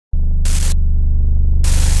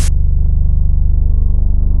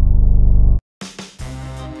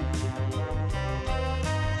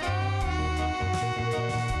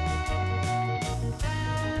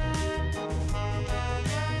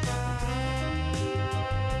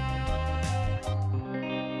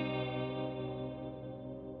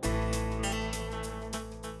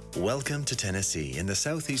Welcome to Tennessee in the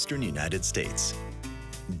southeastern United States.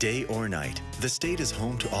 Day or night, the state is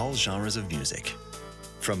home to all genres of music.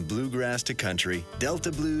 From bluegrass to country,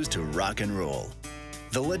 Delta blues to rock and roll.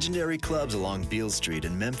 The legendary clubs along Beale Street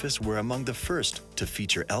in Memphis were among the first to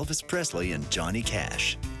feature Elvis Presley and Johnny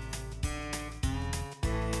Cash.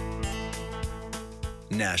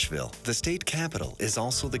 Nashville, the state capital, is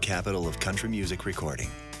also the capital of country music recording.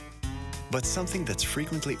 But something that's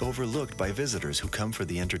frequently overlooked by visitors who come for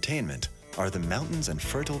the entertainment are the mountains and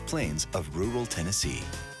fertile plains of rural Tennessee.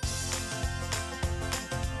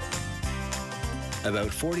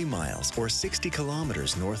 About 40 miles or 60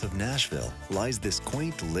 kilometers north of Nashville lies this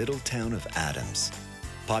quaint little town of Adams.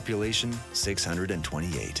 Population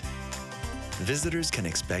 628. Visitors can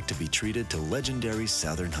expect to be treated to legendary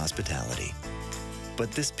Southern hospitality.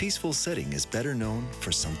 But this peaceful setting is better known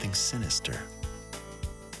for something sinister.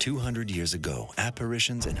 200 years ago,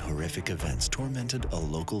 apparitions and horrific events tormented a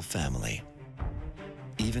local family.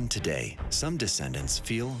 Even today, some descendants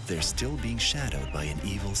feel they're still being shadowed by an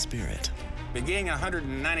evil spirit. Beginning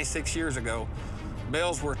 196 years ago,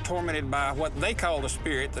 Bells were tormented by what they called a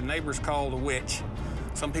spirit, the neighbors called a witch,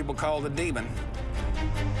 some people called a demon.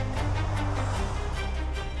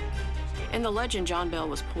 In the legend, John Bell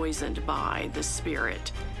was poisoned by the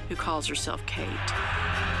spirit who calls herself Kate.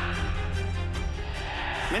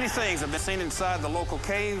 Many things have been seen inside the local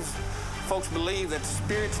caves. Folks believe that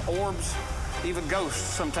spirits, orbs, even ghosts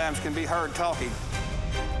sometimes can be heard talking.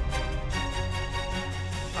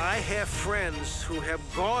 I have friends who have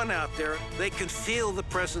gone out there. They can feel the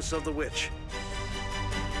presence of the witch.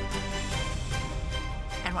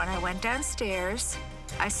 And when I went downstairs,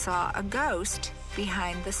 I saw a ghost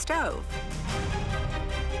behind the stove.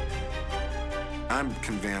 I'm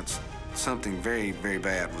convinced something very, very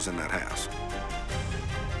bad was in that house.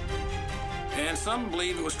 And some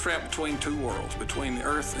believe it was trapped between two worlds, between the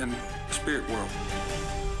earth and the spirit world.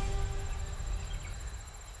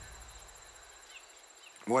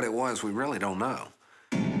 What it was, we really don't know.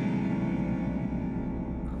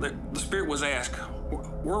 The spirit was asked,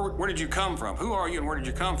 where did you come from? Who are you and where did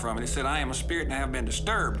you come from? And he said, I am a spirit and I have been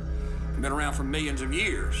disturbed. I've been around for millions of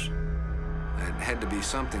years. It had to be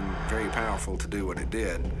something very powerful to do what it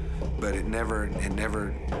did, but it never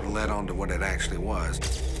led on to what it actually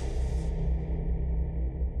was.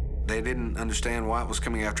 They didn't understand why it was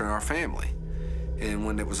coming after our family. And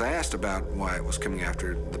when it was asked about why it was coming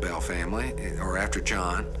after the Bell family, or after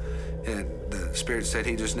John, the spirit said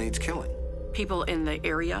he just needs killing. People in the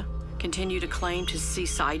area continue to claim to see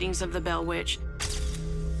sightings of the Bell Witch.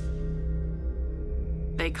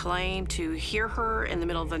 They claim to hear her in the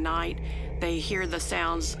middle of the night. They hear the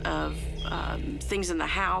sounds of things in the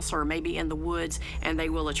house or maybe in the woods, and they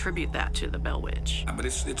will attribute that to the Bell Witch. But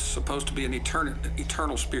it's supposed to be an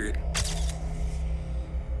eternal spirit.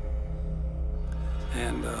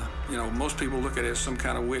 And, you know, most people look at it as some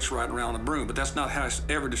kind of witch riding around on a broom, but that's not how it's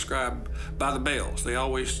ever described by the Bells. They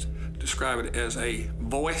always describe it as a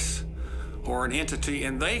voice or an entity,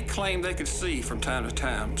 and they claim they could see from time to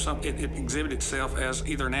time. It exhibits itself as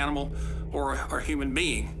either an animal or a human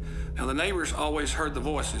being. Now, the neighbors always heard the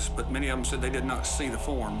voices, but many of them said they did not see the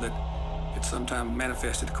form, that it sometimes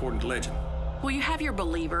manifested according to legend. Well, you have your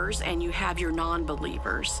believers and you have your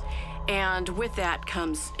non-believers, and with that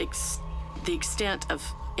comes the extent of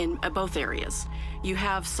in both areas. You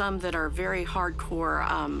have some that are very hardcore.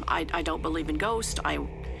 I don't believe in ghosts. I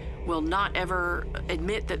will not ever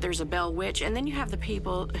admit that there's a Bell Witch. And then you have the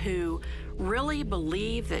people who really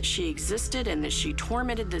believe that she existed and that she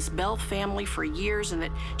tormented this Bell family for years and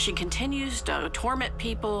that she continues to torment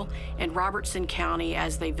people in Robertson County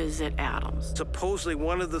as they visit Adams. Supposedly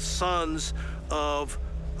one of the sons of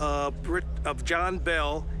John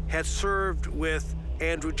Bell had served with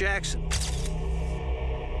Andrew Jackson.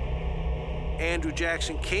 Andrew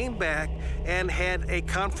Jackson came back and had a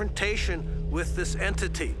confrontation with this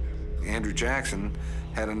entity. Andrew Jackson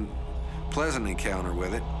had a pleasant encounter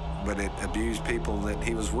with it, but it abused people that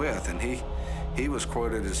he was with, and he was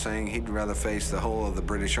quoted as saying he'd rather face the whole of the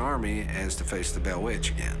British Army as to face the Bell Witch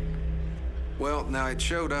again. Well, now it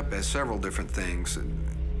showed up as several different things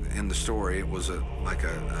in the story. It was like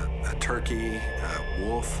a turkey, a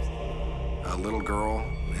wolf, a little girl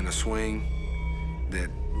in a swing that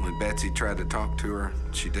when Betsy tried to talk to her,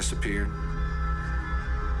 she disappeared.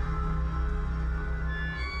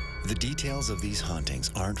 The details of these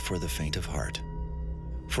hauntings aren't for the faint of heart.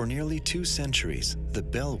 For nearly 2 centuries, the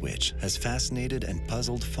Bell Witch has fascinated and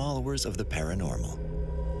puzzled followers of the paranormal.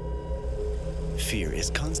 Fear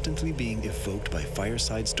is constantly being evoked by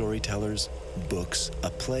fireside storytellers, books, a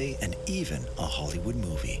play, and even a Hollywood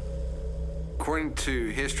movie. According to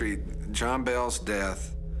history, John Bell's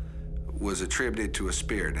death was attributed to a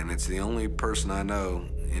spirit, and it's the only person I know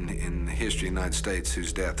in the history of the United States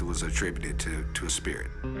whose death was attributed to a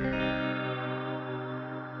spirit.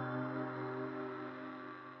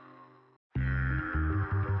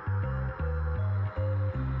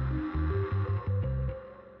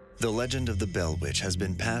 The legend of the Bell Witch has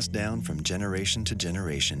been passed down from generation to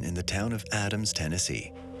generation in the town of Adams,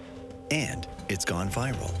 Tennessee. And it's gone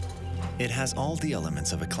viral. It has all the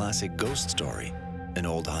elements of a classic ghost story: an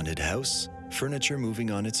old haunted house, furniture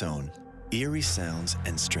moving on its own, eerie sounds,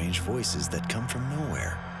 and strange voices that come from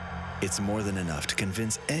nowhere. It's more than enough to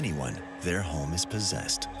convince anyone their home is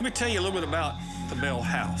possessed. Let me tell you a little bit about the Bell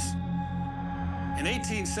house. In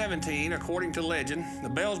 1817, according to legend, the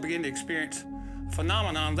Bells began to experience a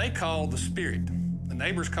phenomenon they called the spirit. The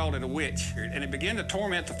neighbors called it a witch, and it began to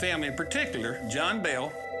torment the family, in particular, John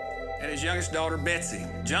Bell and his youngest daughter, Betsy.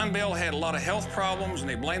 John Bell had a lot of health problems, and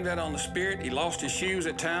they blamed that on the spirit. He lost his shoes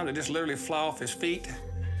at times. They just literally fly off his feet,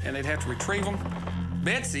 and they'd have to retrieve them.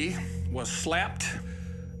 Betsy was slapped,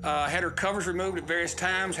 had her covers removed at various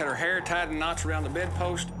times, had her hair tied in knots around the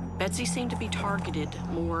bedpost. Betsy seemed to be targeted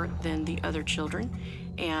more than the other children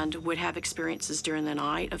and would have experiences during the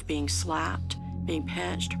night of being slapped, being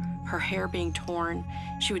pinched, her hair being torn.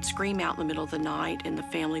 She would scream out in the middle of the night, and the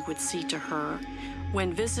family would see to her.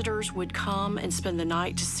 When visitors would come and spend the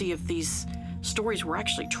night to see if these stories were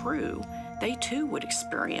actually true, they too would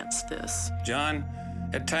experience this. John,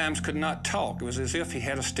 at times, could not talk. It was as if he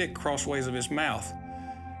had a stick crossways of his mouth.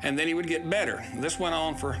 And then he would get better. This went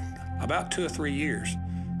on for about 2 or 3 years,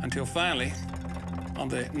 until finally, on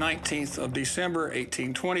the 19th of December,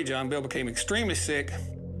 1820, John Bell became extremely sick.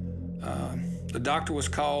 The doctor was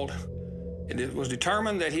called, and it was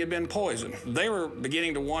determined that he had been poisoned. They were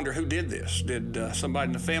beginning to wonder who did this. Did somebody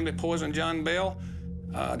in the family poison John Bell?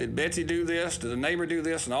 Did Betsy do this? Did the neighbor do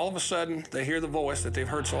this? And all of a sudden, they hear the voice that they've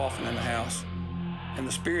heard so often in the house. And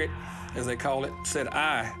the spirit, as they call it, said,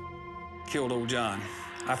 "I killed old John.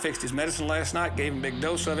 I fixed his medicine last night, gave him a big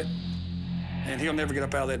dose of it, and he'll never get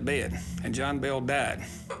up out of that bed." And John Bell died.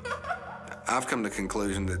 I've come to the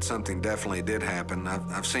conclusion that something definitely did happen.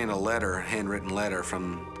 I've seen a letter, a handwritten letter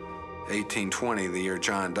from 1820, the year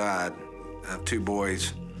John died, of 2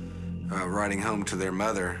 boys riding home to their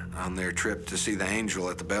mother on their trip to see the angel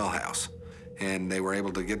at the Bell house. And they were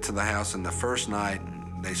able to get to the house, and the first night,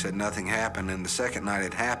 they said nothing happened, and the second night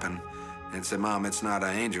it happened, and said, "Mom, it's not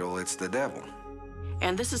an angel, it's the devil."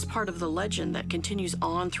 And this is part of the legend that continues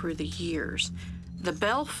on through the years. The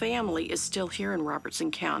Bell family is still here in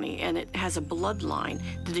Robertson County, and it has a bloodline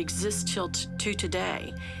that exists till to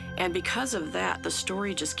today. And because of that, the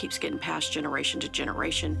story just keeps getting passed generation to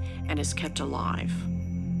generation and is kept alive.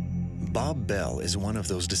 Bob Bell is one of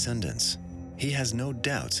those descendants. He has no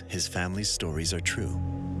doubts his family's stories are true.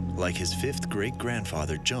 Like his 5th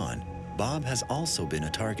great-grandfather, John, Bob has also been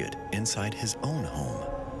a target inside his own home.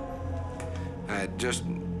 I had just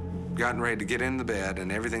gotten ready to get in the bed,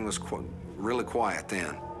 and everything was really quiet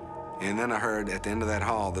then. And then I heard at the end of that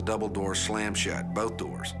hall, the double doors slam shut, both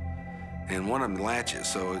doors. And one of them latches,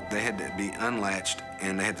 so they had to be unlatched,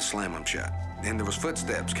 and they had to slam them shut. And there was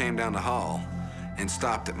footsteps came down the hall and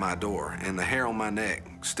stopped at my door, and the hair on my neck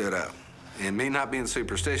stood up. And me not being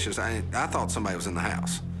superstitious, I thought somebody was in the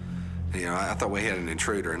house. You know, I thought we had an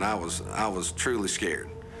intruder, and I was truly scared.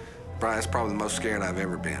 That's probably the most scared I've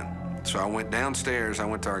ever been. So I went downstairs, I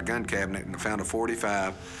went to our gun cabinet and found a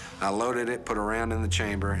 .45. I loaded it, put a round in the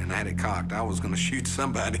chamber, and I had it cocked. I was gonna shoot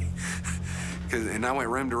somebody. And I went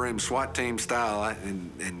room to room, SWAT team style,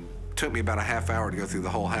 and it took me about a half hour to go through the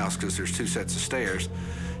whole house because there's 2 sets of stairs.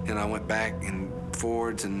 And I went back and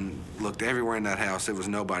forwards and looked everywhere in that house. There was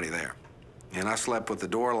nobody there. And I slept with the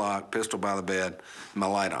door locked, pistol by the bed, and my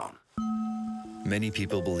light on. Many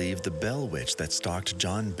people believe the Bell Witch that stalked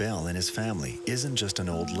John Bell and his family isn't just an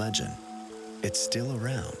old legend. It's still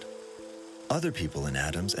around. Other people in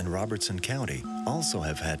Adams and Robertson County also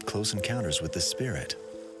have had close encounters with the spirit.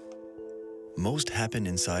 Most happen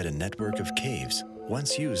inside a network of caves,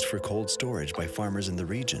 once used for cold storage by farmers in the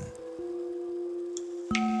region.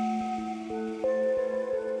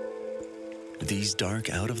 These dark,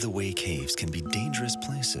 out-of-the-way caves can be dangerous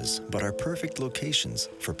places, but are perfect locations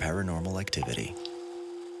for paranormal activity.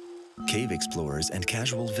 Cave explorers and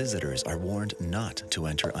casual visitors are warned not to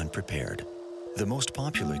enter unprepared. The most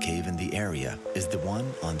popular cave in the area is the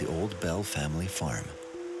one on the old Bell family farm.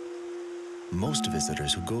 Most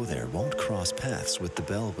visitors who go there won't cross paths with the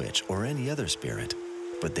Bell Witch or any other spirit,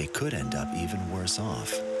 but they could end up even worse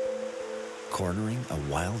off, cornering a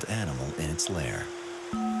wild animal in its lair.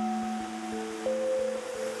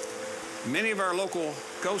 Many of our local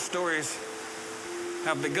ghost stories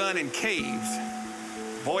have begun in caves.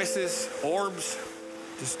 voices, orbs,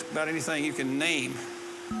 just about anything you can name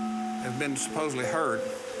have been supposedly heard.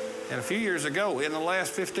 And a few years ago, in the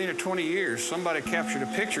last 15 or 20 years, somebody captured a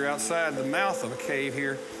picture outside the mouth of a cave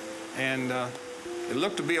here, and it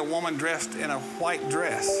looked to be a woman dressed in a white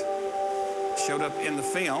dress. It showed up in the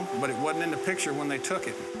film, but it wasn't in the picture when they took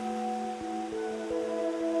it.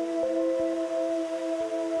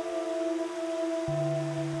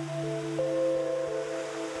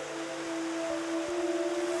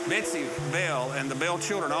 Betsy Bell and the Bell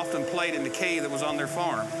children often played in the cave that was on their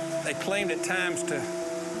farm. They claimed at times to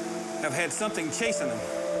have had something chasing them.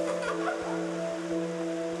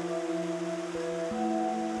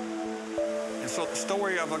 And so the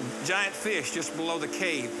story of a giant fish just below the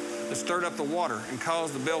cave that stirred up the water and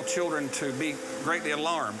caused the Bell children to be greatly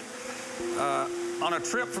alarmed. On a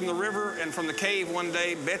trip from the river and from the cave one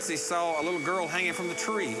day, Betsy saw a little girl hanging from the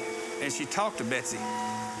tree, and she talked to Betsy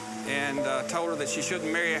and told her that she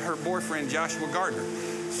shouldn't marry her boyfriend, Joshua Gardner.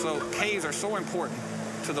 So caves are so important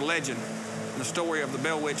to the legend and the story of the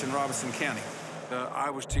Bell Witch in Robeson County.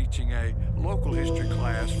 I was teaching a local history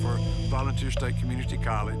class for Volunteer State Community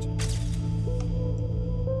College.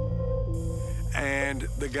 And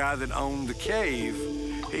the guy that owned the cave,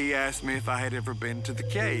 he asked me if I had ever been to the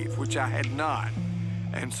cave, which I had not.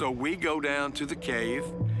 And so we go down to the cave,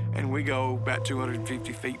 and we go about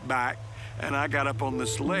 250 feet back, and I got up on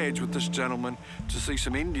this ledge with this gentleman to see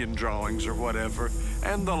some Indian drawings or whatever,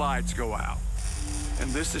 and the lights go out. And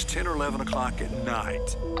this is 10 or 11 o'clock at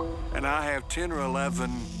night, and I have 10 or 11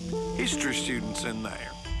 history students in there.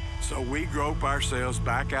 So we grope ourselves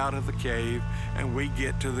back out of the cave, and we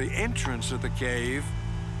get to the entrance of the cave.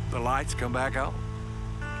 The lights come back on.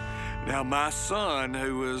 Now, my son,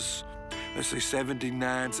 who was, let's say,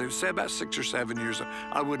 79, so say about 6 or 7 years old,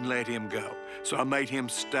 I wouldn't let him go. So I made him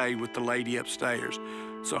stay with the lady upstairs.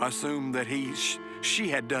 So I assumed that she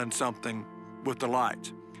had done something with the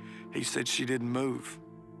lights. He said she didn't move.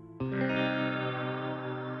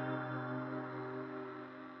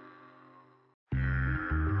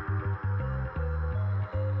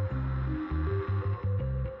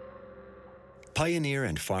 Pioneer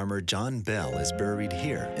and farmer John Bell is buried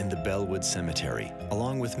here in the Bellwood Cemetery,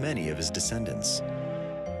 along with many of his descendants.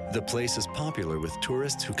 The place is popular with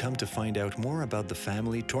tourists who come to find out more about the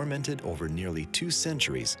family tormented over nearly 2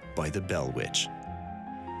 centuries by the Bell Witch.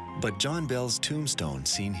 But John Bell's tombstone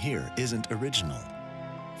seen here isn't original.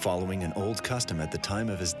 Following an old custom at the time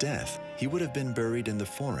of his death, he would have been buried in the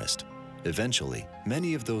forest. Eventually,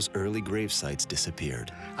 many of those early grave sites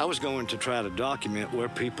disappeared. I was going to try to document where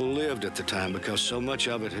people lived at the time because so much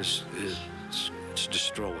of it is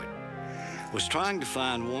destroyed. I was trying to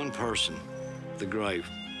find one person, the grave.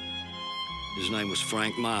 His name was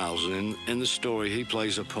Frank Miles, and in the story, he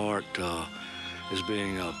plays a part as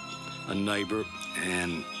being a neighbor,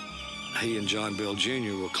 and he and John Bell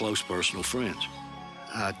Jr. were close personal friends.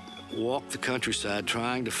 I walked the countryside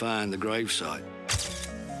trying to find the gravesite.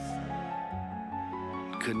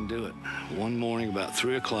 Couldn't do it. One morning, about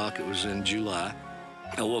 3 o'clock, it was in July,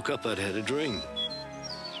 I woke up, I'd had a dream.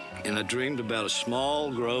 And I dreamed about a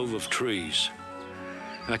small grove of trees.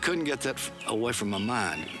 And I couldn't get that away from my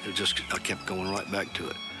mind. I kept going right back to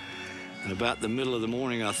it. And about the middle of the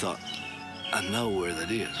morning, I thought, I know where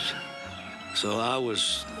that is. So I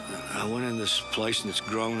went in this place, and it's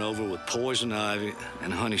grown over with poison ivy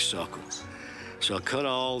and honeysuckle. So I cut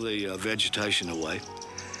all the vegetation away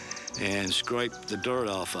and scraped the dirt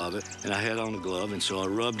off of it, and I had on a glove, and so I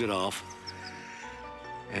rubbed it off,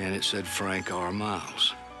 and it said Frank R.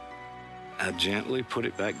 Miles. I gently put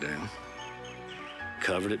it back down,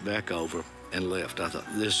 covered it back over, and left. I thought,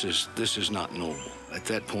 this is not normal. At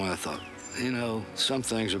that point, I thought, you know, some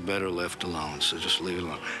things are better left alone, so just leave it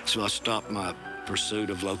alone. So I stopped my pursuit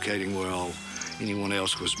of locating where anyone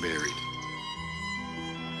else was buried.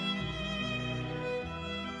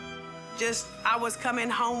 I was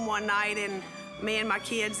coming home one night, and me and my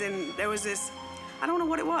kids, and there was this, I don't know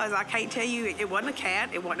what it was. I can't tell you. It wasn't a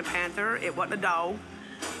cat, it wasn't a panther, it wasn't a dog.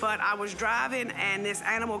 But I was driving, and this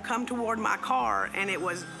animal come toward my car, and it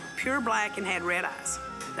was pure black and had red eyes.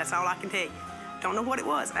 That's all I can tell you. Don't know what it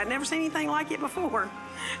was. I'd never seen anything like it before.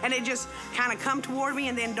 And it just kind of come toward me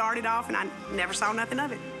and then darted off, and I never saw nothing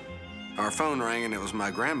of it. Our phone rang, and it was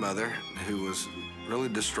my grandmother, who was really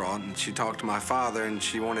distraught, and she talked to my father, and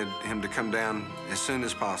she wanted him to come down as soon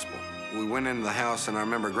as possible. We went into the house, and I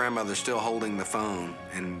remember grandmother still holding the phone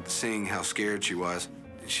and seeing how scared she was.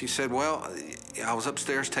 She said, well, I was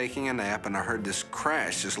upstairs taking a nap, and I heard this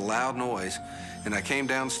crash, this loud noise, and I came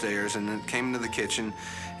downstairs and then came into the kitchen,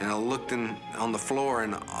 and I looked on the floor,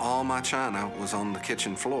 and all my china was on the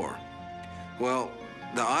kitchen floor. Well,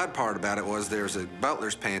 The odd part about it was there's a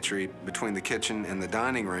butler's pantry between the kitchen and the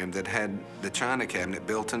dining room that had the china cabinet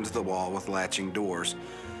built into the wall with latching doors.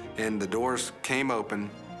 And the doors came open,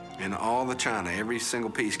 and all the china, every single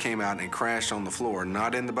piece, came out and crashed on the floor,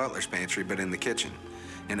 not in the butler's pantry, but in the kitchen.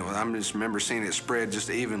 And I just remember seeing it spread just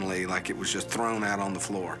evenly, like it was just thrown out on the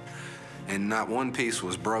floor. And not one piece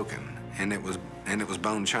was broken, and it was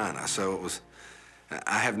bone china. So it was,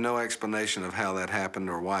 I have no explanation of how that happened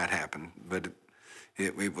or why it happened, but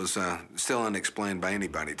it was still unexplained by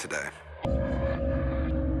anybody today.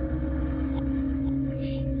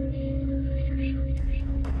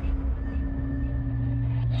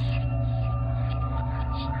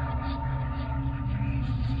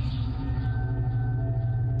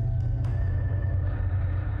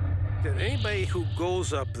 Anybody who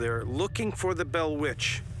goes up there looking for the Bell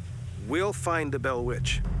Witch will find the Bell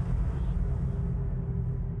Witch.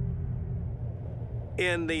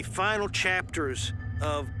 In the final chapters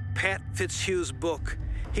of Pat Fitzhugh's book,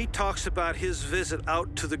 he talks about his visit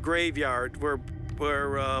out to the graveyard where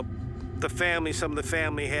some of the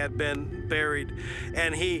family had been buried,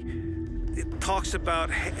 and he talks about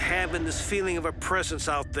having this feeling of a presence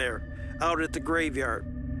out there, out at the graveyard.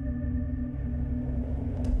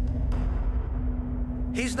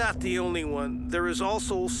 He's not the only one. There is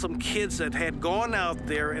also some kids that had gone out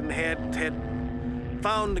there and had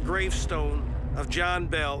found the gravestone of John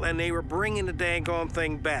Bell, and they were bringing the dang-gone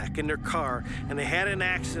thing back in their car, and they had an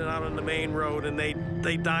accident out on the main road, and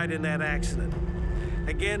they died in that accident.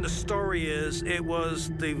 Again, the story is it was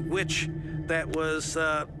the witch that was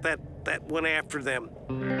that went after them.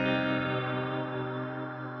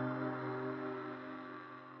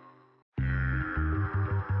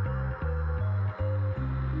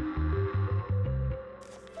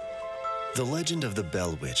 The legend of the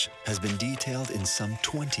Bell Witch has been detailed in some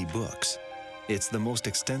 20 books. It's the most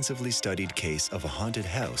extensively studied case of a haunted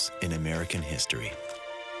house in American history.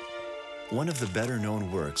 One of the better-known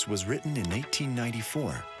works was written in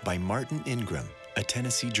 1894 by Martin Ingram, a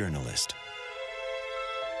Tennessee journalist.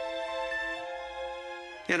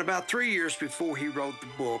 And about 3 years before he wrote the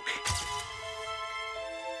book,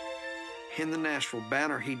 in the Nashville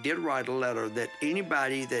Banner, he did write a letter that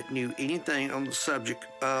anybody that knew anything on the subject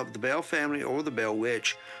of the Bell family or the Bell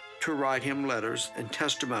Witch to write him letters and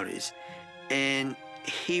testimonies. And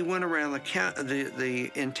he went around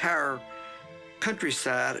the entire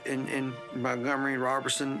countryside in Montgomery,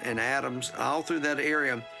 Robertson, and Adams, all through that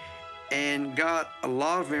area, and got a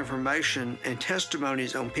lot of information and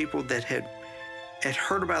testimonies on people that had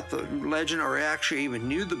heard about the legend or actually even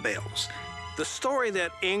knew the Bells. The story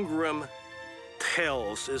that Ingram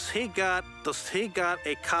tells is he got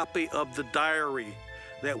a copy of the diary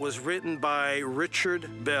that was written by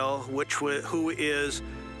Richard Bell, who is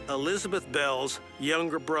Elizabeth Bell's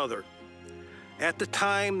younger brother. At the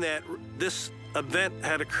time that this event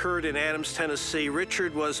had occurred in Adams, Tennessee,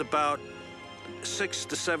 Richard was about 6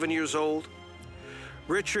 to 7 years old.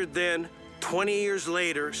 Richard then, 20 years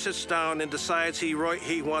later, sits down and decides he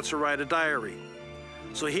wants to write a diary.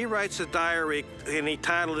 So he writes a diary, and he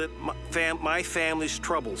titled it My Family's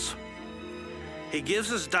Troubles. He gives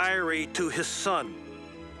his diary to his son.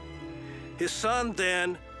 His son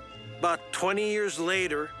then, about 20 years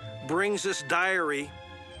later, brings this diary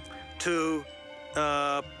to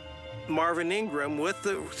Marvin Ingram with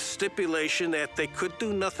the stipulation that they could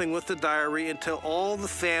do nothing with the diary until all the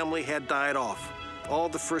family had died off. All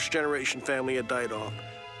the first-generation family had died off.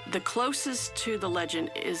 The closest to the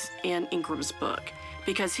legend is in Ingram's book,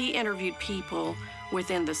 because he interviewed people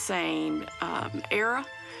within the same era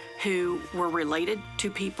who were related to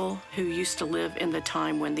people who used to live in the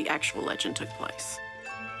time when the actual legend took place.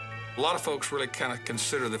 A lot of folks really kind of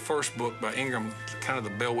consider the first book by Ingram kind of the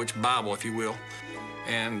Bell Witch Bible, if you will,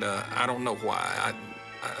 and I don't know why.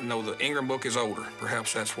 I know the Ingram book is older.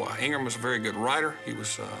 Perhaps that's why. Ingram was a very good writer. He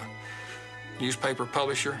was a newspaper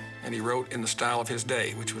publisher, and he wrote in the style of his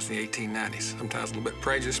day, which was the 1890s. Sometimes a little bit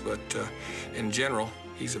prejudiced, but in general,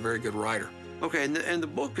 he's a very good writer. Okay, and the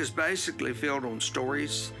book is basically filled on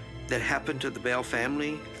stories that happened to the Bell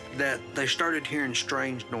family, that they started hearing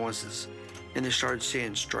strange noises, and they started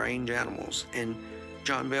seeing strange animals, and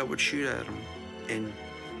John Bell would shoot at them, and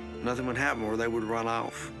nothing would happen, or they would run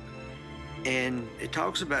off. And it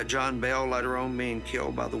talks about John Bell later on being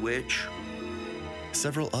killed by the witch.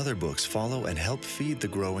 Several other books follow and help feed the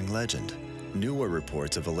growing legend. Newer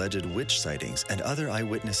reports of alleged witch sightings and other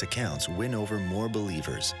eyewitness accounts win over more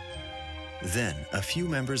believers. Then, a few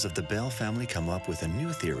members of the Bell family come up with a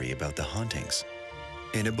new theory about the hauntings.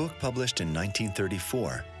 In a book published in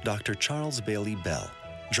 1934, Dr. Charles Bailey Bell,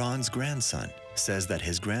 John's grandson, says that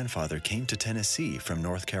his grandfather came to Tennessee from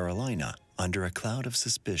North Carolina under a cloud of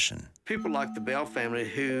suspicion. People like the Bell family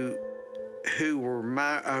who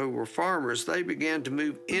were farmers, they began to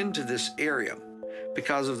move into this area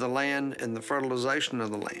because of the land and the fertilization of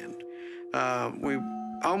the land. We're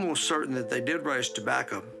almost certain that they did raise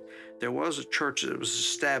tobacco. There was a church that was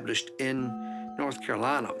established in North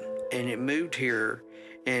Carolina, and it moved here,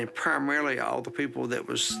 and primarily all the people that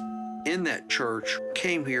was in that church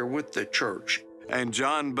came here with the church. And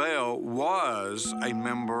John Bell was a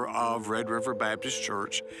member of Red River Baptist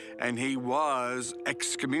Church, and he was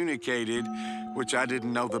excommunicated, which I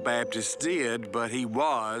didn't know the Baptists did, but he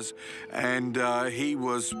was, and he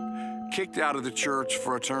was kicked out of the church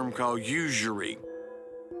for a term called usury.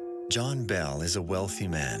 John Bell is a wealthy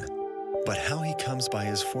man, but how he comes by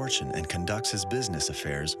his fortune and conducts his business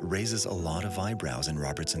affairs raises a lot of eyebrows in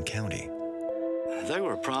Robertson County. They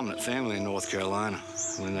were a prominent family in North Carolina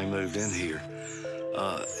when they moved in here.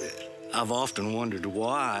 I've often wondered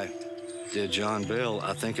why did John Bell,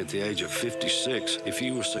 I think at the age of 56, if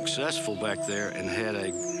he was successful back there and had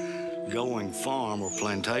a going farm or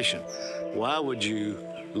plantation, why would you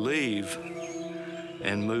leave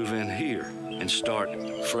and move in here and start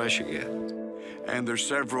fresh again? And there's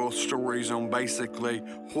several stories on basically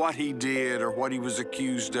what he did or what he was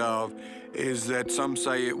accused of, is that some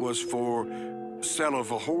say it was for sale of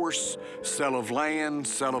a horse, sale of land,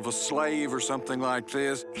 sale of a slave, or something like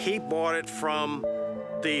this. He bought it from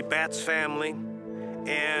the Batts family,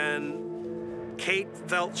 and Kate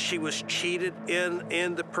felt she was cheated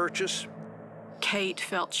in the purchase. Kate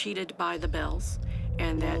felt cheated by the Bells,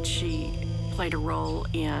 and that she played a role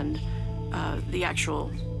in the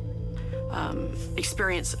actual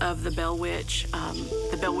experience of the Bell Witch.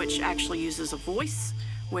 The Bell Witch actually uses a voice,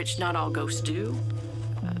 which not all ghosts do.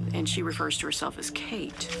 And she refers to herself as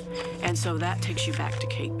Kate. And so that takes you back to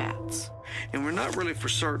Kate Batts. And we're not really for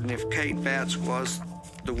certain if Kate Batts was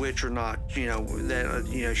the witch or not.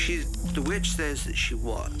 The witch says that she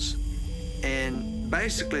was. And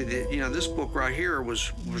basically, this book right here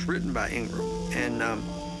was written by Ingram. And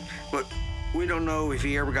but we don't know if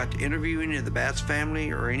he ever got to interview any of the Batts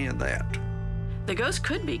family or any of that. The ghost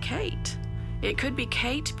could be Kate. It could be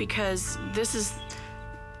Kate because this is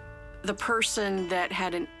the person that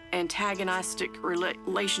had an antagonistic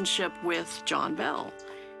relationship with John Bell.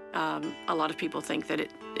 A lot of people think that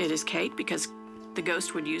it is Kate because the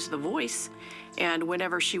ghost would use the voice, and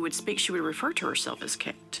whenever she would speak, she would refer to herself as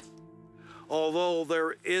Kate. Although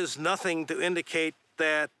there is nothing to indicate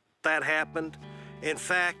that that happened. In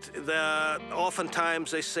fact,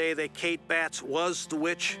 oftentimes they say that Kate Batts was the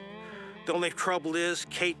witch. The only trouble is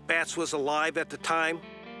Kate Batts was alive at the time.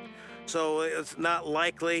 So it's not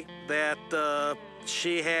likely that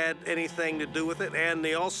she had anything to do with it. And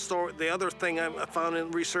the other thing I found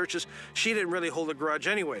in research is she didn't really hold a grudge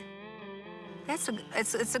anyway.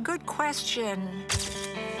 It's a good question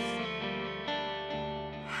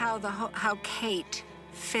how Kate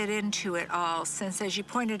fit into it all, since, as you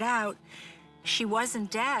pointed out, she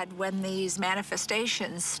wasn't dead when these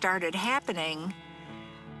manifestations started happening.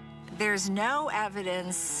 There's no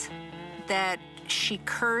evidence that she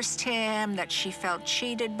cursed him, that she felt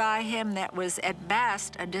cheated by him. That was, at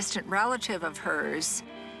best, a distant relative of hers.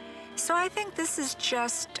 So I think this is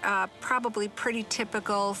just probably pretty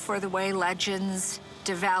typical for the way legends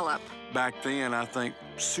develop. Back then, I think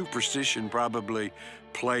superstition probably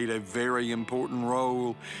played a very important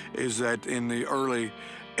role, is that in the early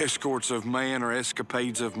escorts of man or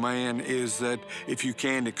escapades of man, is that if you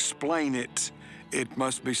can't explain it, it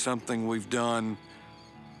must be something we've done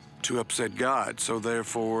to upset God. So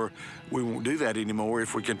therefore, we won't do that anymore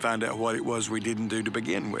if we can find out what it was we didn't do to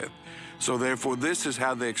begin with. So therefore, this is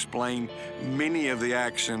how they explain many of the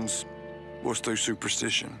actions was through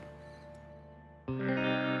superstition.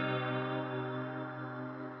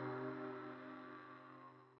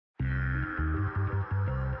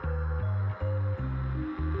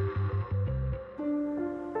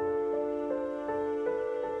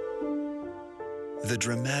 The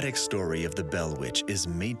dramatic story of the Bell Witch is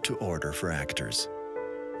made to order for actors.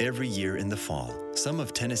 Every year in the fall, some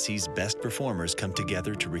of Tennessee's best performers come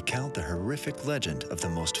together to recount the horrific legend of the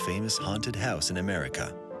most famous haunted house in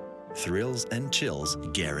America. Thrills and chills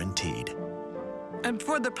guaranteed. And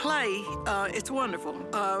for the play, it's wonderful.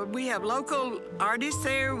 We have local artists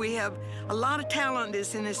there. We have a lot of talent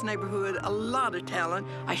is in this neighborhood, a lot of talent.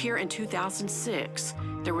 I hear in 2006,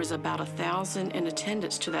 there was about 1,000 in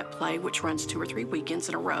attendance to that play, which runs 2 or 3 weekends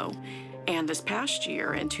in a row. And this past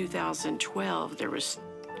year, in 2012, there was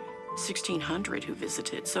 1,600 who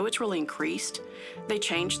visited, so it's really increased. They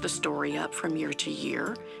changed the story up from year to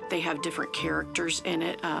year. They have different characters in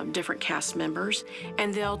it, different cast members,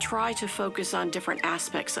 and they'll try to focus on different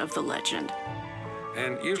aspects of the legend.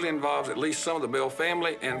 And usually involves at least some of the Bell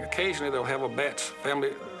family, and occasionally they'll have a Bats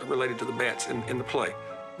family related to the Bats in the play.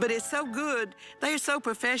 But it's so good. They're so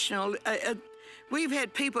professional. We've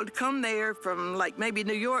had people come there from, like, maybe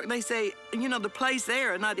New York. They say, you know, the plays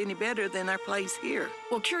there are not any better than our plays here.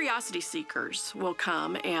 Well, curiosity seekers will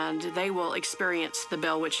come, and they will experience the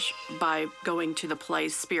Bell Witch by going to the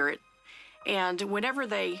play's spirit. And whenever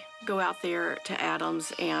they go out there to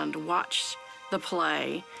Adams and watch the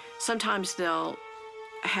play, sometimes they'll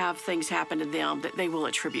have things happen to them that they will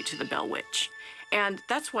attribute to the Bell Witch. And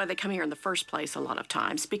that's why they come here in the first place a lot of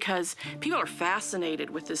times, because people are fascinated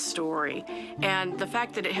with this story. And the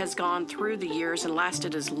fact that it has gone through the years and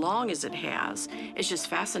lasted as long as it has is just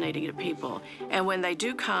fascinating to people. And when they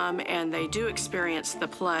do come and they do experience the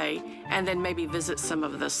play and then maybe visit some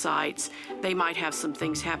of the sites, they might have some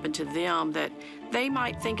things happen to them that they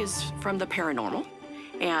might think is from the paranormal.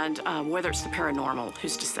 And whether it's the paranormal,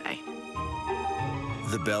 who's to say?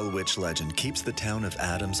 The Bell Witch legend keeps the town of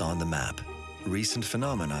Adams on the map. Recent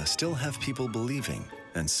phenomena still have people believing,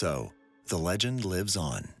 and so the legend lives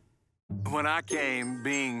on. When I came,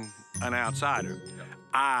 being an outsider,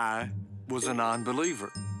 I was a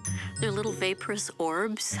non-believer. They're little vaporous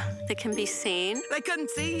orbs that can be seen. They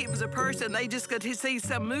couldn't see he was a person. They just could see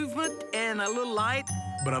some movement and a little light.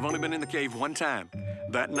 But I've only been in the cave one time,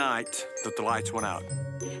 that night that the lights went out.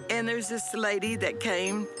 And there's this lady that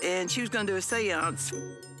came, and she was going to do a seance.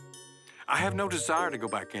 I have no desire to go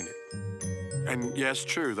back in it. And yes,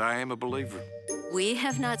 true, I am a believer. We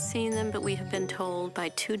have not seen them, but we have been told by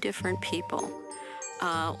two different people.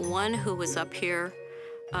 One who was up here,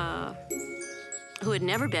 who had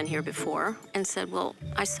never been here before, and said, well,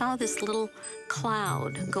 I saw this little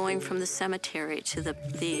cloud going from the cemetery to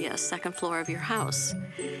the second floor of your house.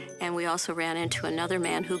 And we also ran into another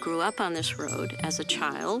man who grew up on this road as a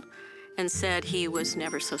child and said he was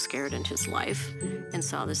never so scared in his life and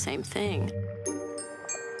saw the same thing.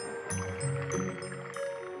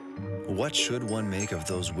 What should one make of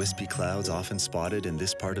those wispy clouds often spotted in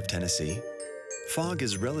this part of Tennessee? Fog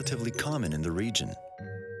is relatively common in the region.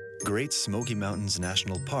 Great Smoky Mountains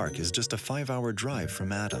National Park is just a 5-hour drive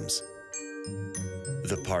from Adams.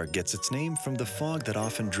 The park gets its name from the fog that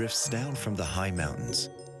often drifts down from the high mountains.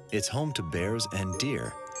 It's home to bears and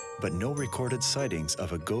deer, but no recorded sightings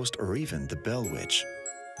of a ghost or even the Bell Witch.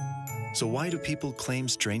 So why do people claim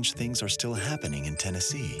strange things are still happening in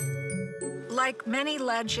Tennessee? Like many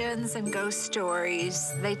legends and ghost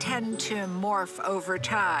stories, they tend to morph over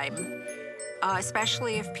time,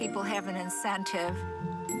 especially if people have an incentive.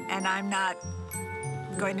 And I'm not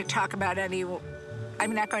going to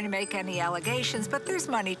make any allegations, but there's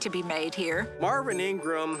money to be made here. Marvin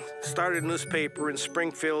Ingram started a newspaper in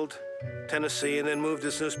Springfield, Tennessee, and then moved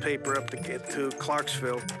his newspaper up to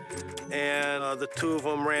Clarksville. And the two of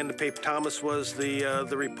them ran the paper. Thomas was the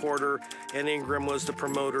reporter, and Ingram was the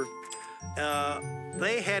promoter.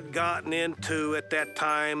 They had gotten into, at that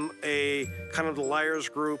time, a kind of the liars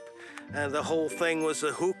group, and the whole thing was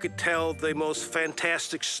who could tell the most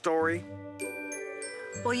fantastic story.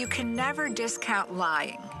 Well, you can never discount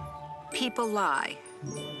lying. People lie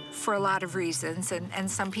for a lot of reasons,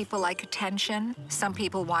 and some people like attention, some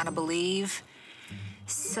people want to believe.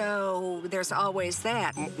 So there's always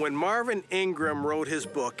that. When Marvin Ingram wrote his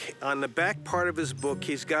book, on the back part of his book,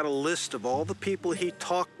 he's got a list of all the people he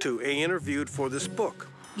talked to and interviewed for this book.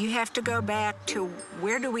 You have to go back to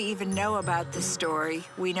where do we even know about the story?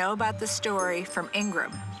 We know about the story from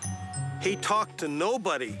Ingram. He talked to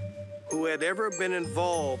nobody who had ever been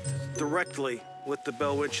involved directly with the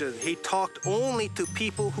Bell Witch. He talked only to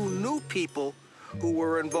people who knew people who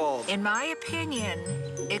were involved. In my opinion,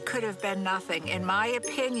 it could have been nothing. In my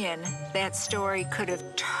opinion, that story could have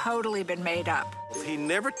totally been made up. He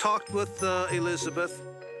never talked with Elizabeth.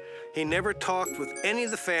 He never talked with any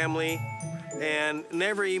of the family, and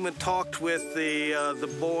never even talked with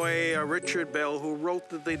the boy, Richard Bell, who wrote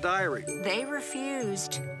the diary. They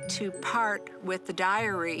refused to part with the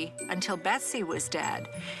diary until Betsy was dead.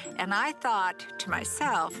 And I thought to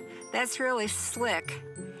myself, that's really slick,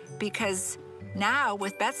 because now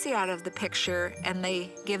with Betsy out of the picture and they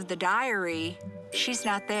give the diary, she's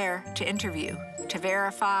not there to interview, to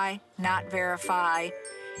verify, not verify.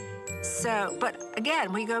 So, but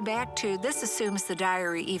again, we go back to this assumes the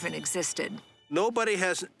diary even existed. Nobody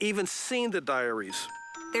has even seen the diaries.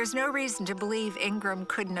 There's no reason to believe Ingram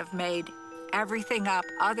couldn't have made everything up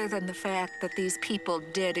other than the fact that these people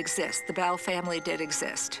did exist. The Bell family did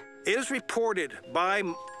exist. It is reported by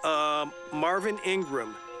Marvin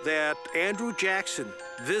Ingram that Andrew Jackson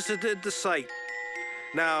visited the site.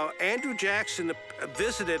 Now, Andrew Jackson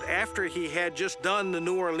visited after he had just done the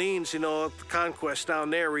New Orleans, conquest down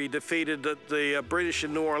there where he defeated the British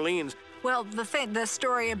in New Orleans. Well, the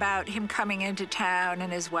story about him coming into town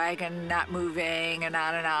and his wagon not moving and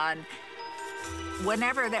on,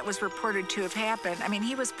 whenever that was reported to have happened, I mean,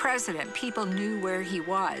 he was president. People knew where he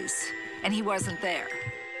was, and he wasn't there.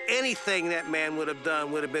 Anything that man would have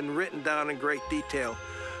done would have been written down in great detail.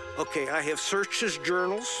 Okay, I have searched his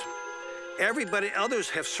journals. Others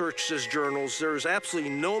have searched his journals. There's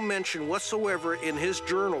absolutely no mention whatsoever in his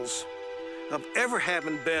journals of ever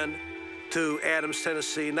having been to Adams,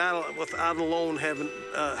 Tennessee, not without alone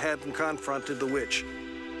having confronted the witch.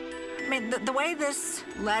 I mean, the way this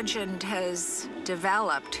legend has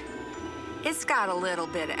developed, it's got a little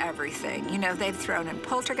bit of everything. They've thrown in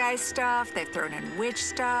poltergeist stuff, they've thrown in witch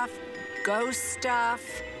stuff, ghost stuff,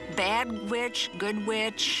 bad witch, good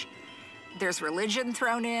witch. There's religion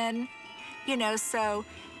thrown in. So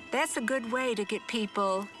that's a good way to get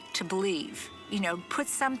people to believe. Put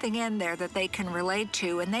something in there that they can relate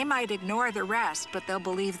to, and they might ignore the rest, but they'll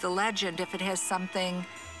believe the legend if it has something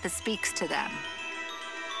that speaks to them.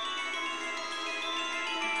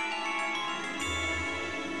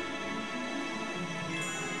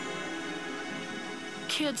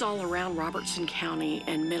 Kids all around Robertson County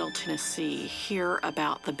and Middle Tennessee hear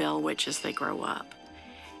about the Bell Witch as they grow up.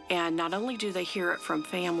 And not only do they hear it from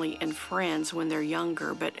family and friends when they're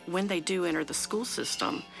younger, but when they do enter the school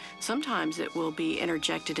system, sometimes it will be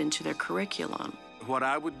interjected into their curriculum. What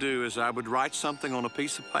I would do is I would write something on a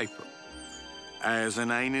piece of paper, as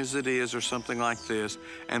inane as it is or something like this,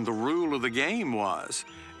 and the rule of the game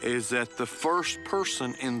is that the first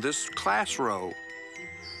person in this class row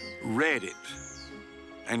read it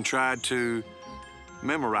and tried to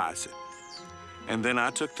memorize it. And then I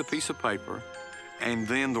took the piece of paper, and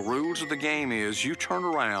then the rules of the game is you turn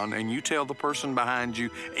around and you tell the person behind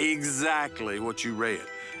you exactly what you read.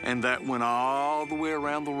 And that went all the way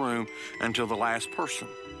around the room until the last person.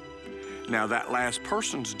 Now, that last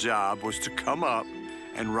person's job was to come up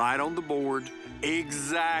and write on the board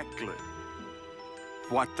exactly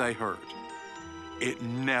what they heard. It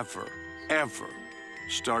never, ever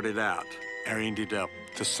started out or ended up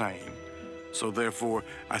the same. So therefore,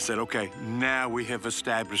 I said, okay, now we have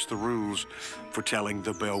established the rules for telling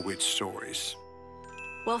the Bell Witch stories.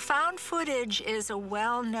 Well, found footage is a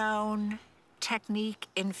well-known technique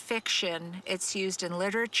in fiction. It's used in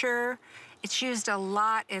literature. It's used a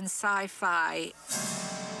lot in sci-fi.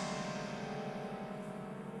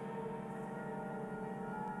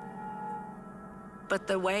 But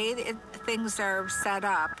the way things are set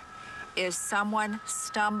up is someone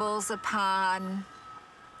stumbles upon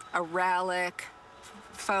a relic,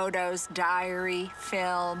 photos, diary,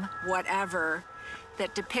 film, whatever,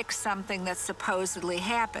 that depicts something that supposedly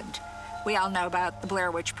happened. We all know about the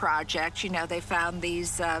Blair Witch Project. They found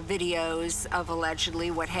these videos of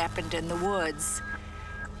allegedly what happened in the woods.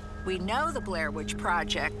 We know the Blair Witch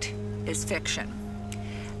Project is fiction.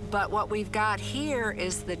 But what we've got here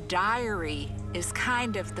is the diary is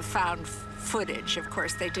kind of the found footage. Of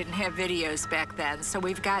course, they didn't have videos back then. So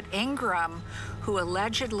we've got Ingram, who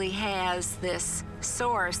allegedly has this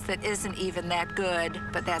source that isn't even that good,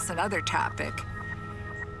 but that's another topic.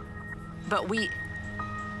 But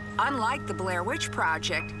unlike the Blair Witch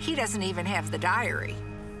Project, he doesn't even have the diary.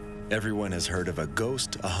 Everyone has heard of a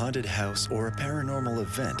ghost, a haunted house, or a paranormal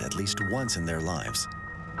event at least once in their lives.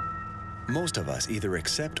 Most of us either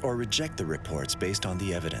accept or reject the reports based on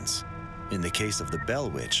the evidence. In the case of the Bell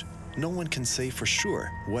Witch, no one can say for sure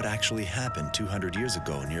what actually happened 200 years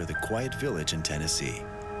ago near the quiet village in Tennessee,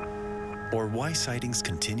 or why sightings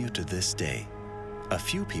continue to this day. A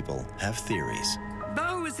few people have theories.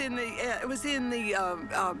 Bo was in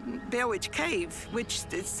the Bell Witch Cave, which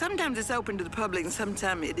sometimes it's open to the public and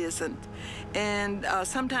sometimes it isn't. And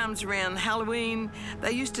sometimes around Halloween,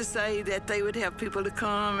 they used to say that they would have people to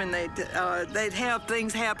come and they'd have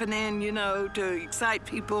things happening, to excite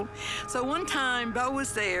people. So one time, Bo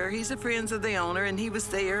was there. He's the friends of the owner, and he was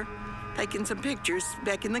there taking some pictures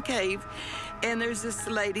back in the cave. And there's this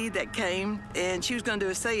lady that came, and she was going to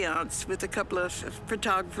do a seance with a couple of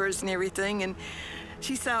photographers and everything. And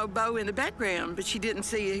she saw Bo in the background, but she didn't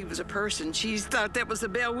see he was a person. She thought that was a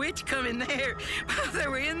Bell Witch coming there while they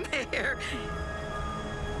were in there.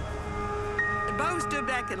 Bo stood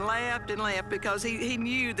back and laughed because he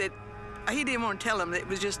knew that he didn't want to tell them that it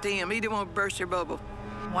was just him. He didn't want to burst their bubble.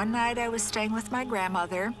 One night I was staying with my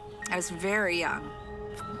grandmother. I was very young,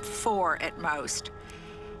 4 at most.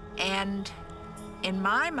 And in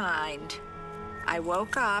my mind, I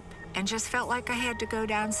woke up and just felt like I had to go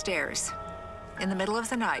downstairs in the middle of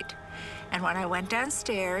the night. And when I went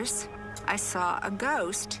downstairs, I saw a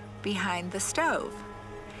ghost behind the stove.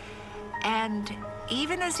 And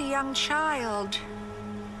even as a young child,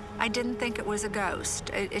 I didn't think it was a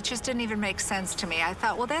ghost. It just didn't even make sense to me. I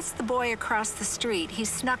thought, well, that's the boy across the street. He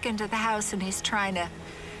snuck into the house and he's trying to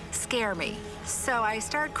scare me. So I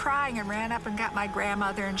started crying and ran up and got my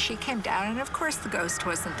grandmother, and she came down, and of course the ghost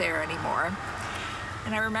wasn't there anymore.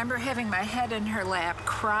 And I remember having my head in her lap,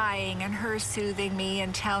 crying, and her soothing me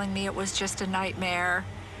and telling me it was just a nightmare.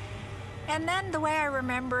 And then the way I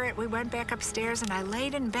remember it, we went back upstairs and I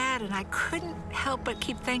laid in bed and I couldn't help but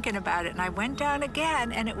keep thinking about it. And I went down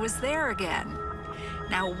again and it was there again.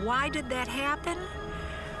 Now, why did that happen?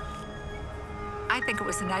 I think it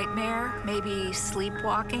was a nightmare, maybe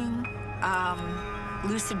sleepwalking,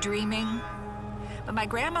 lucid dreaming. But my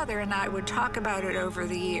grandmother and I would talk about it over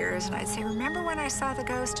the years, and I'd say, remember when I saw the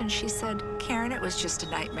ghost? And she said, Karen, it was just a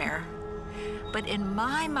nightmare. But in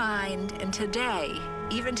my mind, and today,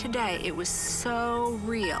 even today, it was so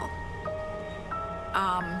real.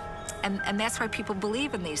 And that's why people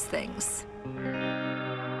believe in these things.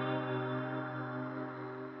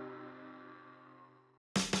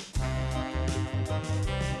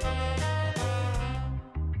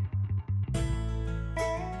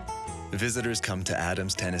 Visitors come to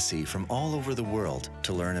Adams, Tennessee from all over the world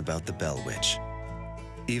to learn about the Bell Witch.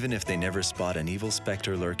 Even if they never spot an evil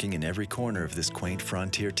specter lurking in every corner of this quaint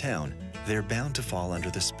frontier town, they're bound to fall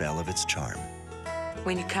under the spell of its charm.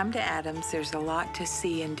 When you come to Adams, there's a lot to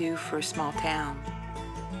see and do for a small town.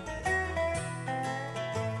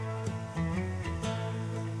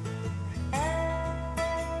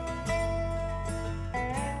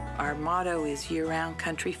 Our motto is year-round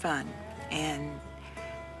country fun, and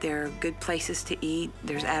there are good places to eat.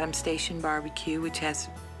 There's Adams Station Barbecue, which has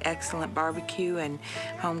excellent barbecue and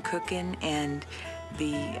home cooking, and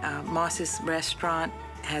the Moss's restaurant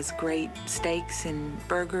has great steaks and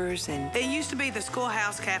burgers. And it used to be the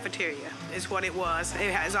schoolhouse cafeteria, is what it was.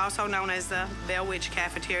 It is also known as the Bell Witch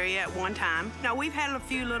Cafeteria at one time. You know, we've had a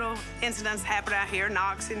few little incidents happen out here,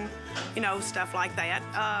 knocks and, you know, stuff like that.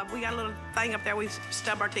 We got a little thing up there we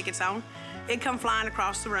stub our tickets on. It come flying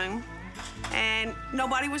across the room, and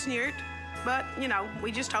nobody was near it. But, you know,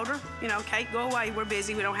 we just told her, you know, Kate, go away, we're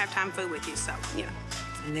busy, we don't have time to fool with you, so, you know.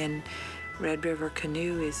 And then Red River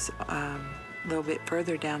Canoe is a little bit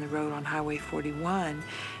further down the road on Highway 41,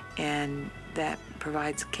 and that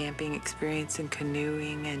provides camping experience and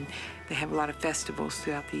canoeing, and they have a lot of festivals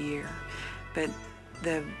throughout the year. But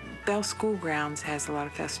the Bell School Grounds has a lot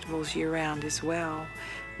of festivals year-round as well.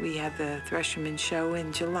 We have the Thresherman Show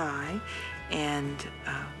in July, and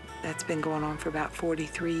that's been going on for about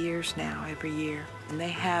 43 years now, every year. And they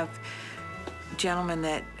have gentlemen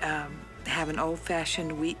that have an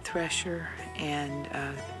old-fashioned wheat thresher and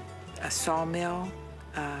a sawmill,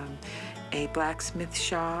 a blacksmith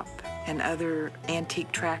shop, and other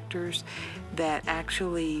antique tractors that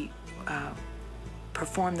actually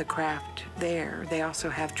perform the craft there. They also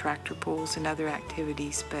have tractor pulls and other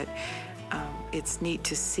activities, but it's neat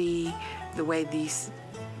to see the way these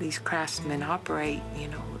craftsmen operate, you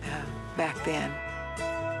know, back then.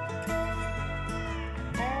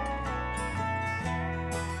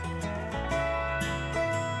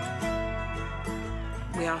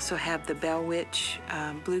 We also have the Bell Witch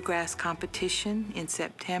Bluegrass Competition in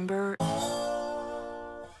September.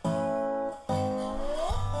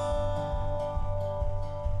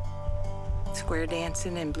 Square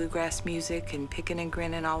dancing and bluegrass music and picking and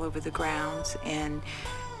grinning all over the grounds. And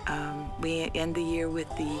we end the year with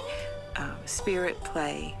the Spirit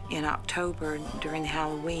Play in October during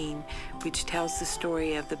Halloween, which tells the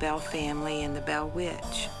story of the Bell family and the Bell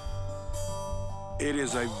Witch. It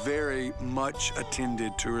is a very much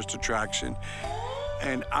attended tourist attraction,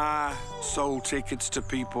 and I sold tickets to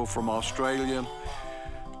people from Australia,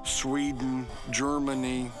 Sweden,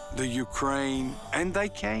 Germany, the Ukraine, and they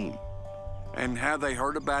came. And how they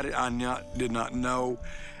heard about it, I did not know.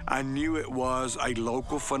 I knew it was a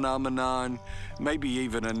local phenomenon, maybe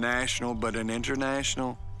even a national, but an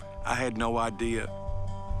international, I had no idea.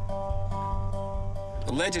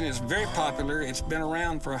 The legend is very popular. It's been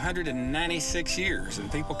around for 196 years,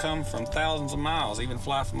 and people come from thousands of miles, even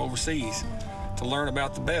fly from overseas, to learn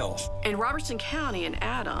about the bells. In Robertson County in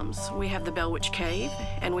Adams, we have the Bell Witch Cave,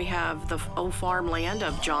 and we have the old farmland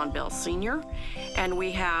of John Bell Sr., and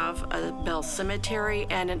we have a Bell Cemetery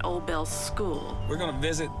and an old Bell School. We're going to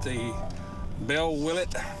visit the Bell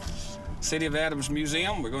Willett City of Adams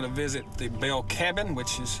Museum. We're going to visit the Bell Cabin,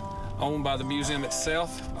 which is owned by the museum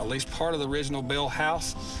itself, at least part of the original Bell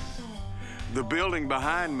House. The building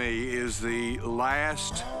behind me is the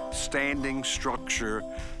last standing structure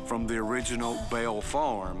from the original Bell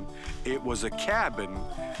Farm. It was a cabin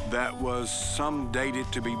that was some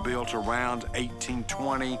dated to be built around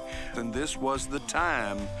 1820, and this was the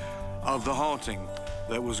time of the haunting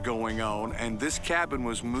that was going on, and this cabin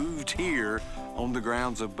was moved here on the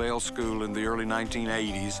grounds of Bell School in the early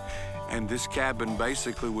 1980s, and this cabin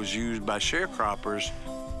basically was used by sharecroppers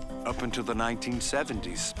up until the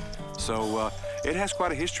 1970s. So it has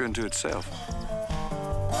quite a history unto itself.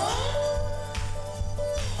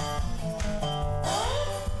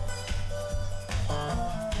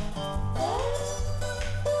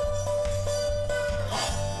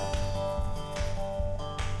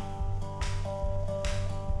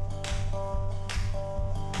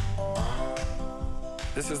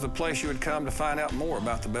 This is the place you would come to find out more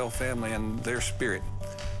about the Bell family and their spirit.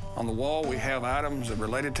 On the wall, we have items that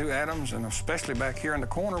related to Adams, and especially back here in the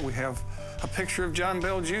corner, we have a picture of John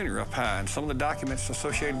Bell Jr. up high and some of the documents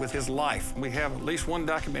associated with his life. We have at least one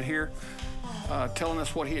document here telling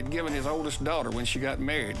us what he had given his oldest daughter when she got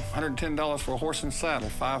married. $110 for a horse and saddle,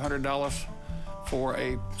 $500 for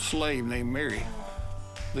a slave named Mary.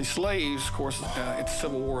 The slaves, of course, at the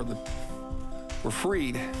Civil War, were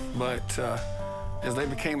freed, but as they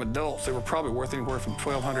became adults, they were probably worth anywhere from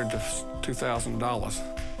 $1,200 to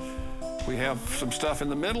 $2,000. We have some stuff in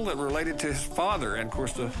the middle that related to his father, and of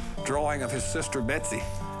course the drawing of his sister Betsy.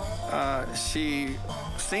 She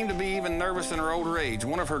seemed to be even nervous in her older age.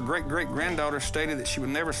 One of her great-great-granddaughters stated that she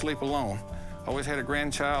would never sleep alone. Always had a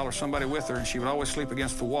grandchild or somebody with her, and she would always sleep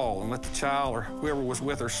against the wall and let the child or whoever was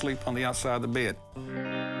with her sleep on the outside of the bed.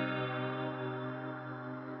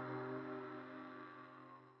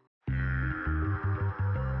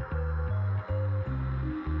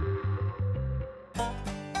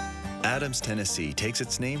 Adams, Tennessee takes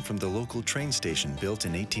its name from the local train station built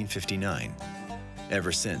in 1859.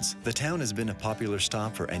 Ever since, the town has been a popular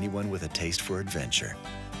stop for anyone with a taste for adventure.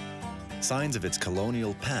 Signs of its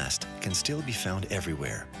colonial past can still be found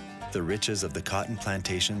everywhere. The riches of the cotton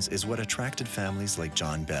plantations is what attracted families like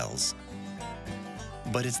John Bell's.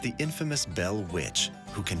 But it's the infamous Bell Witch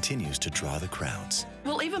who continues to draw the crowds.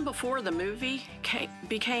 Well, even before the movie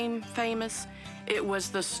became famous, it was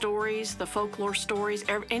the stories, the folklore stories.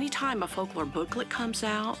 Anytime a folklore booklet comes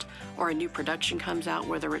out or a new production comes out,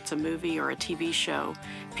 whether it's a movie or a TV show,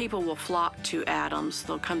 people will flock to Adams.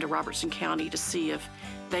 They'll come to Robertson County to see if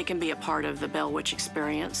they can be a part of the Bell Witch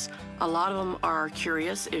experience. A lot of them are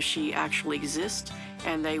curious if she actually exists,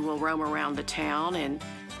 and they will roam around the town and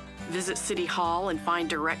visit City Hall and find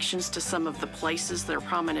directions to some of the places that are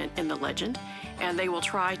prominent in the legend, and they will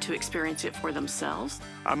try to experience it for themselves.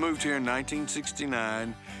 I moved here in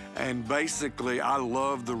 1969, and basically I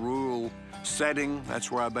love the rural setting.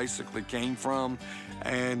 That's where I basically came from,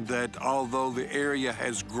 and that although the area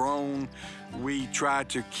has grown, we try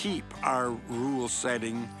to keep our rural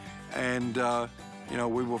setting, and you know,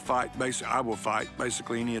 we will fight, I will fight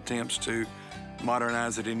basically any attempts to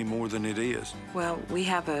modernize it any more than it is. Well, we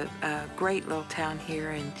have a great little town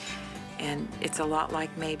here, and it's a lot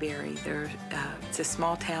like Mayberry. It's a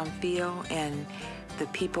small town feel, and the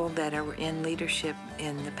people that are in leadership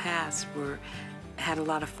in the past had a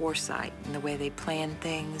lot of foresight in the way they planned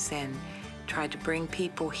things and tried to bring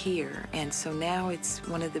people here. And so now it's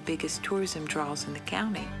one of the biggest tourism draws in the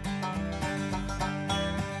county.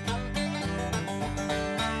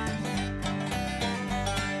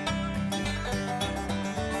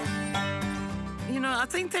 I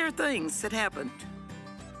think there are things that happened.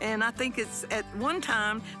 And I think it's at one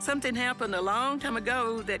time, something happened a long time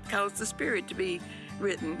ago that caused the spirit to be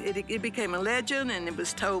written. It became a legend, and it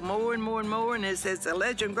was told more and more and more. And as the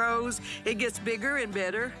legend grows, it gets bigger and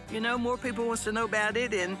better. You know, more people wants to know about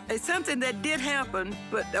it. And it's something that did happen,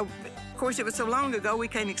 but of course it was so long ago, we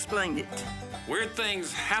can't explain it. Weird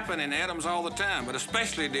things happen in Adams all the time, but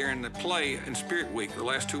especially during the Play and Spirit Week, the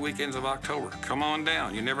last 2 weekends of October. Come on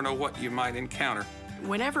down. You never know what you might encounter.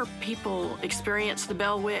 Whenever people experience the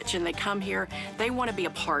Bell Witch and they come here, they want to be a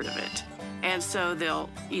part of it. And so they'll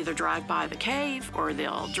either drive by the cave, or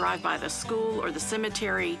they'll drive by the school or the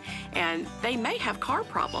cemetery, and they may have car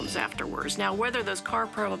problems afterwards. Now, whether those car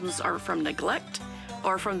problems are from neglect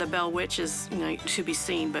or from the Bell Witch is, to be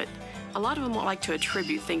seen, but a lot of them would like to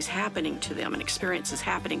attribute things happening to them and experiences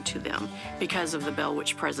happening to them because of the Bell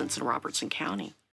Witch presence in Robertson County.